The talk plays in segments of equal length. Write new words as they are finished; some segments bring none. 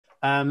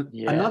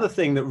Another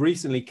thing that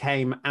recently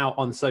came out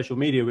on social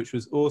media, which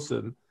was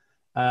awesome,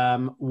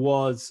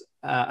 was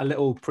a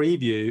little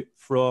preview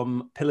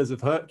from Pillars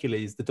of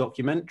Hercules, the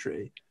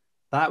documentary.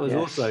 That was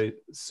also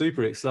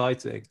super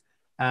exciting,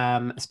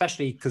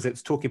 especially because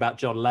it's talking about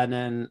John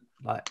Lennon.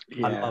 Like,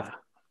 I love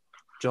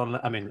John.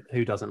 I mean,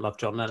 who doesn't love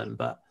John Lennon?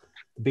 But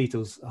the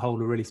Beatles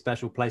hold a really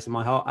special place in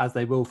my heart, as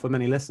they will for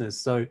many listeners.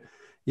 So,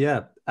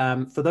 yeah,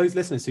 for those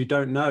listeners who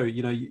don't know,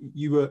 you know,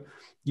 you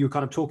were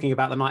kind of talking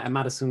about the night at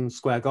Madison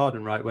Square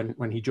Garden, right?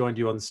 When he joined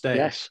you on stage.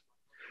 Yes.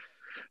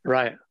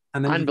 Right.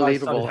 And then you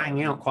guys started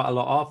hanging out quite a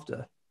lot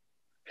after.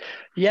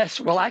 Yes.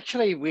 Well,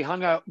 actually, we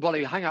hung out. Well,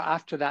 we hung out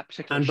after that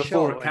particular show. And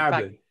before at Caribou.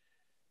 In fact,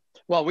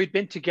 well, we'd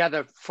been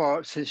together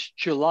since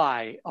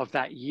July of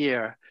that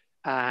year,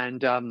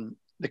 and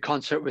the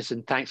concert was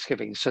in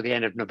Thanksgiving, so the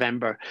end of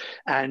November.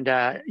 And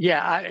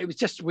it was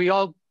just, we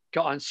all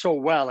got on so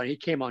well, and he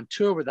came on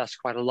tour with us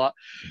quite a lot,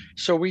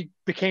 so we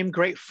became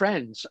great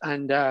friends.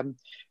 And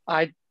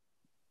I'd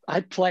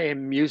play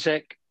him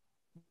music.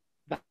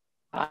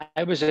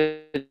 I was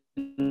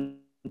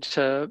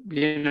into,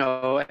 you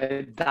know,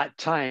 at that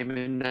time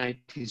in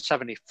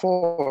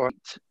 1974,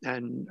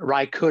 and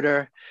Ry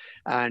Cooder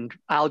and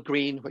Al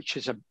Green, which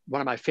is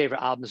one of my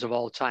favorite albums of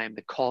all time,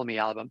 the Call Me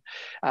album,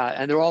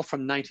 and they're all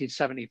from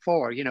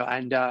 1974, you know,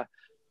 and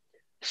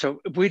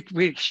so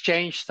we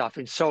exchanged stuff,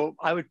 and so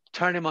I would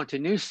turn him on to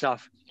new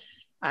stuff,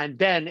 and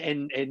then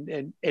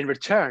in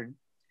return,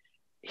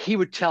 he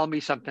would tell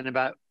me something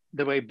about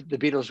the way the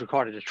Beatles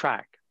recorded a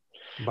track.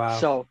 Wow!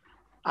 So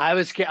I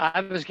was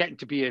getting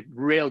to be a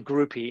real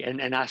groupie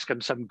and ask him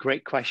some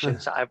great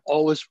questions that I've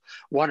always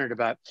wondered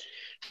about.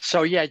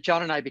 So yeah,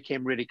 John and I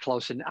became really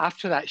close. And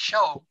after that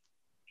show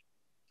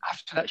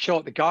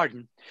at the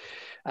Garden,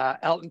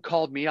 Elton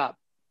called me up.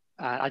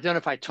 I don't know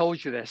if I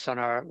told you this on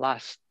our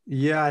last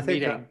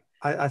meeting.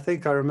 I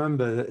think I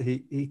remember that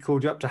he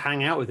called you up to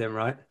hang out with him,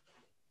 right?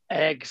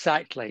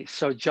 Exactly.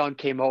 So John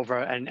came over,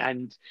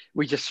 and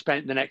we just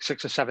spent the next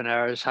 6 or 7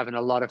 hours having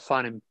a lot of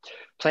fun and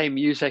playing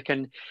music.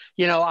 And,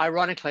 you know,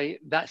 ironically,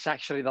 that's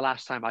actually the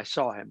last time I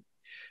saw him,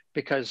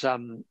 because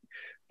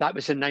that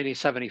was in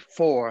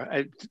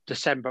 1974,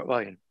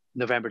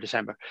 November,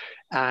 December.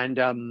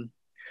 And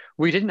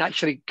we didn't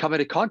actually come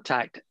into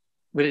contact.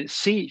 We didn't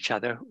see each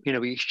other. You know,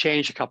 we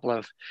exchanged a couple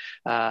of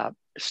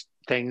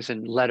things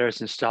and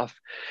letters and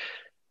stuff.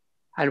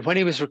 And when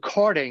he was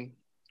recording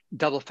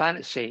Double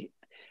Fantasy,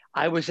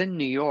 I was in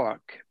New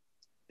York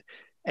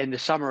in the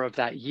summer of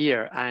that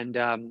year, and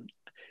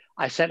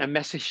I sent a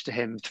message to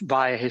him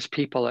via his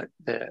people at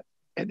the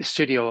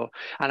studio,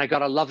 and I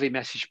got a lovely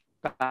message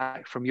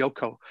back from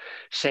Yoko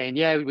saying,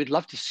 yeah, we'd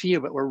love to see you,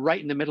 but we're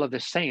right in the middle of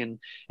this thing.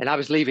 And I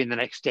was leaving the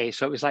next day,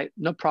 so it was like,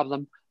 no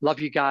problem, love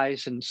you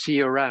guys and see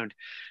you around,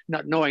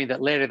 not knowing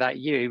that later that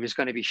year he was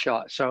going to be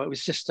shot. So it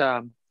was just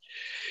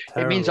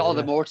it means all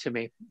the more to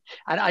me.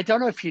 And I don't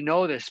know if you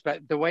know this,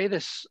 but the way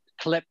this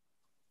clip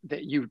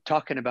that you were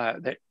talking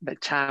about, that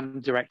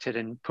Tam directed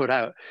and put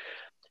out,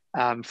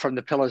 from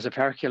the Pillars of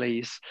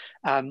Hercules,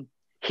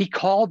 he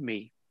called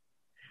me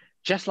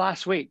just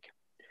last week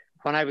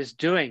when I was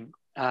doing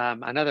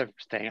another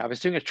thing. I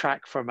was doing a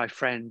track for my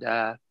friend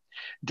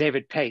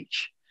David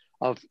Page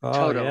of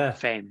Toto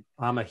fame.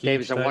 I'm a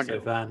huge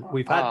Toto fan.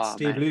 We've had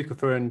Steve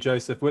Lukather and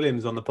Joseph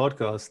Williams on the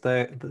podcast.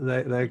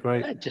 They're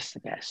great. They're just the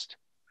best.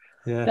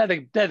 Yeah,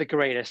 they're the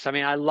greatest. I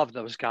mean, I love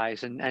those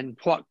guys, and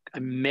what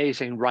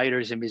amazing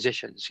writers and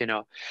musicians, you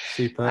know.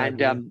 Super.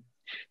 And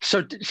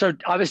so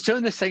I was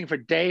doing this thing for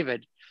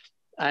David,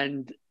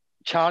 and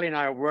Charlie and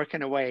I are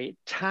working away.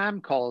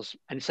 Tam calls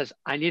and says,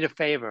 I need a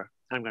favor.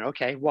 And I'm going,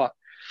 okay, what?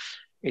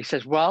 He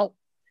says, well,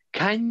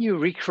 can you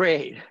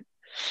recreate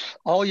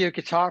all your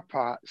guitar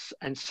parts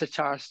and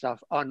sitar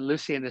stuff on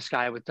Lucy in the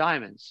Sky with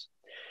Diamonds?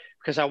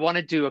 Because I want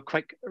to do a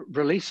quick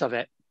release of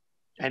it,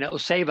 and it'll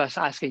save us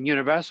asking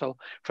Universal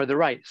for the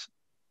rights.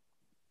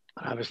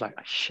 And I was like,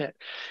 oh, shit.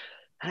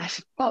 And I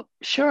said, well,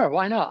 sure,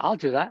 why not? I'll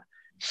do that.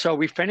 So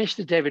we finished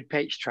the David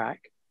Page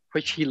track,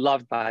 which he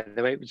loved, by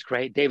the way. It was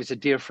great. David's a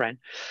dear friend.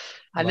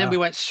 And then we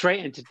went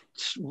straight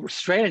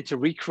into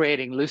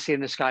recreating Lucy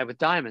in the Sky with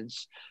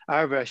Diamonds,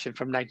 our version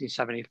from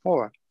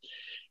 1974.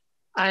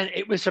 And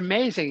it was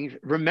amazing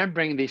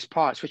remembering these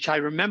parts, which I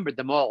remembered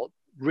them all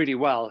really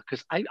well,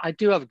 because I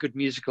do have a good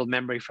musical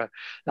memory for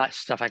that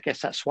stuff. I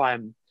guess that's why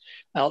I'm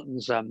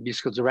Elton's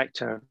musical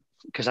director,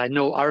 because I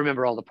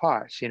remember all the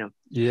parts, you know.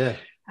 Yeah.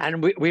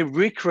 And we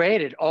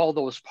recreated all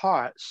those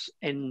parts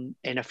in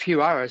a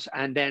few hours,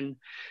 and then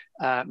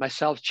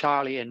myself,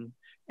 Charlie, and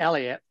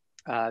Elliot,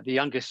 the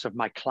youngest of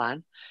my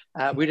clan,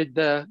 we did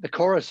the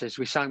choruses.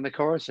 We sang the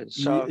choruses.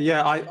 So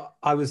yeah,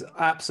 I was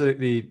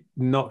absolutely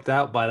knocked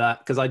out by that,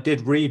 because I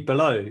did read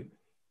below.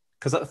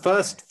 Because at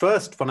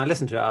first when I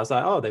listened to it, I was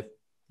like, oh, they've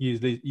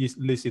used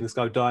Lucy in the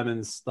Sky with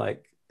Diamonds,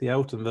 like the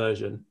Elton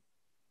version.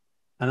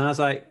 And I was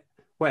like,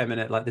 wait a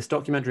minute, like this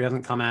documentary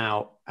hasn't come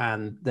out,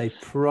 and they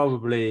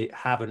probably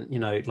haven't, you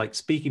know, like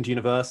speaking to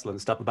Universal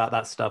and stuff about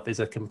that stuff is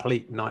a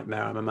complete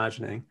nightmare, I'm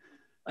imagining.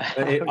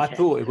 I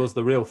thought it was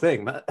the real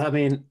thing. But I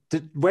mean,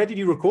 where did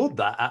you record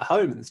that? At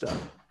home and stuff?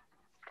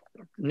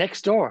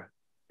 next door.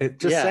 It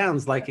just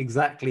sounds like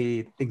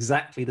exactly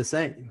the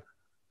same.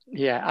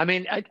 Yeah. I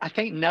mean, I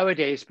think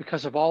nowadays,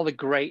 because of all the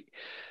great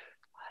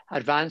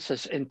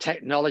advances in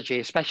technology,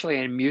 especially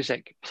in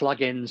music,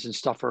 plugins and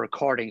stuff for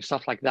recording,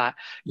 stuff like that,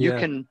 you Yeah.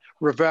 can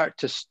revert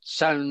to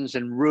sounds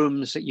and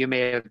rooms that you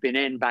may have been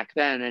in back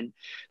then. And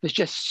it's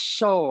just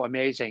so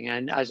amazing.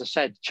 And as I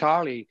said,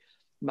 Charlie,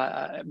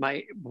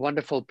 my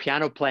wonderful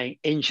piano playing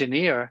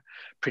engineer,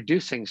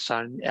 producing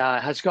son,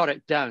 has got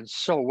it down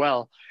so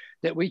well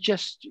that we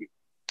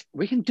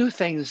can do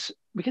things,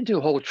 we can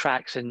do whole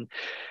tracks and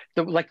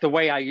like the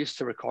way I used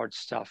to record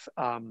stuff.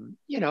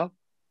 You know,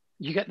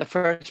 you get the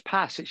first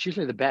pass, it's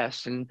usually the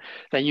best, and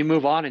then you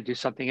move on and do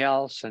something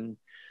else. And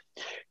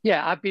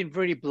yeah, I've been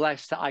really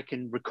blessed that I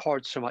can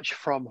record so much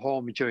from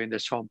home during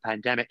this home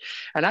pandemic.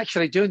 And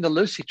actually doing the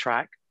Lucy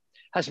track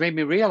has made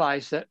me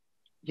realize that,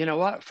 you know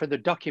what, for the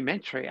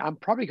documentary, I'm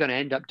probably going to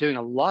end up doing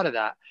a lot of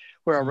that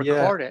where I Yeah.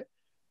 record it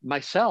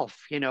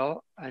myself, you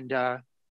know, and